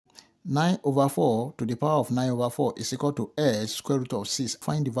9 over 4 to the power of 9 over 4 is equal to s square root of 6.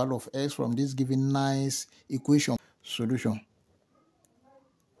 Find the value of s from this given nice equation. Solution.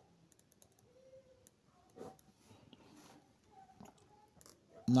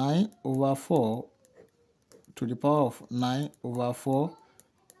 Nine over 4 to the power of 9 over 4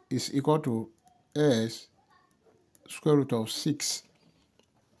 is equal to s square root of 6.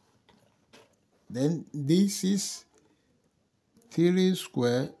 Then this is 3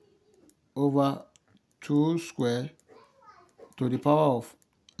 square over 2 square to the power of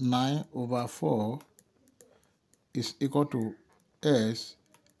 9 over 4 is equal to s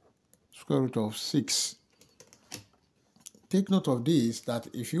square root of 6. Take note of this, that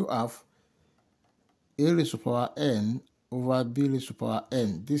if you have a raised to power n over b raised to power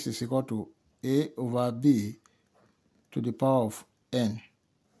n, this is equal to a over b to the power of n.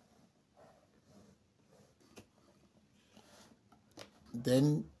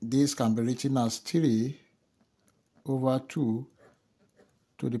 Then this can be written as 3 over 2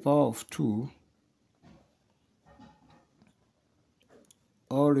 to the power of 2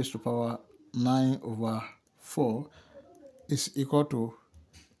 all raised to power 9 over 4 is equal to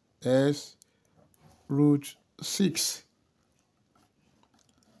s root 6.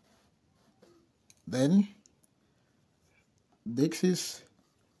 Then this is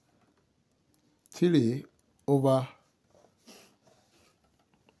 3 over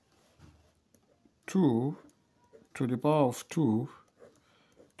 2 to the power of 2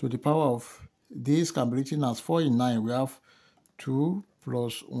 to the power of, this can be written as 4 in 9. We have 2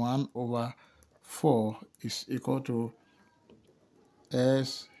 plus 1 over 4 is equal to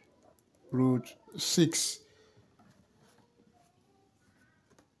s root 6.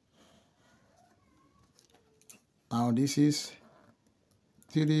 Now this is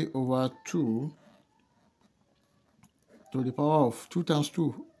 3 over 2 to the power of 2 times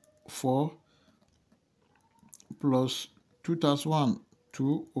 2, 4, plus 2 times 1,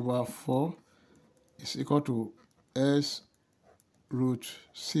 2 over 4 is equal to s root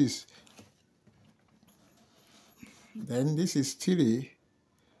 6. Then this is 3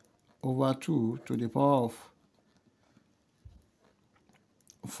 over 2 to the power of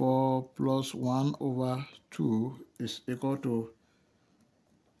 4 plus 1 over 2 is equal to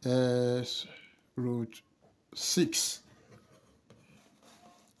s root 6.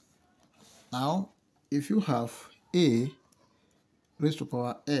 Now, if you have a raised to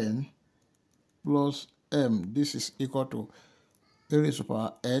power n plus m, this is equal to a raised to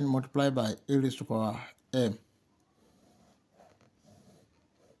power n multiplied by a raised to power m.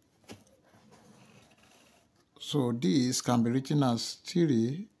 So this can be written as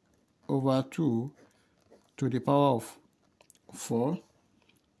 3 over 2 to the power of 4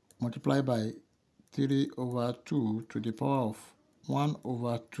 multiplied by 3 over 2 to the power of 1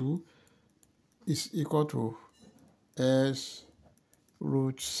 over 2 is equal to s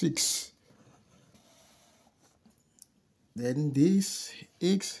root 6. Then this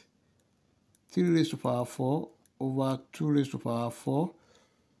is 3 raised to power 4 over 2 raised to power 4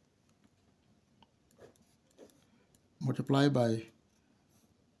 multiplied by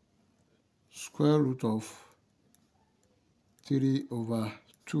square root of 3 over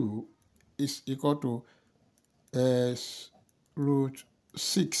 2 is equal to s root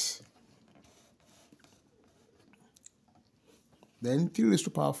 6. Then 3 raised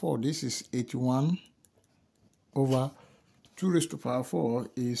to power 4, this is 81 over 2 raised to power 4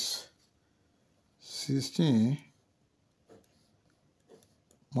 is 16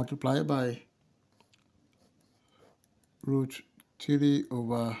 multiplied by root 3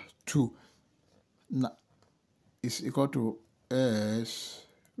 over 2 is equal to s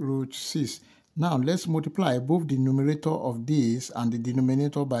root 6. Now let's multiply both the numerator of this and the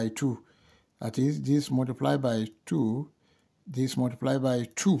denominator by 2. That is, this multiplied by 2, this multiplied by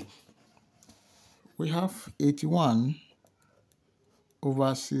 2. We have 81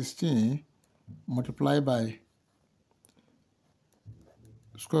 over 16 multiplied by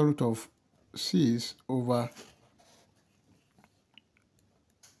square root of 6 over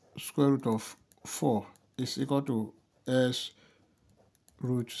square root of 4 is equal to s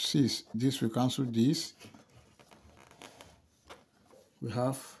root 6. This will cancel this. We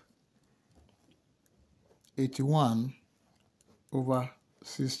have 81 over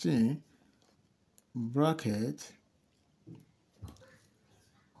 16 bracket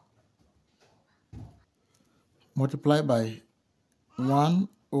multiplied by 1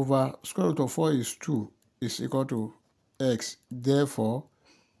 over square root of 4 is 2 is equal to x. Therefore,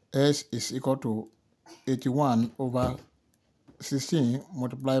 s is equal to 81 over 16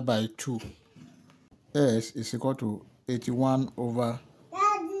 multiplied by 2. S is equal to 81 over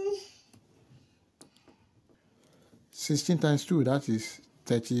 16 times 2, that is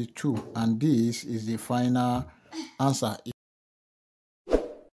 32. And this is the final answer.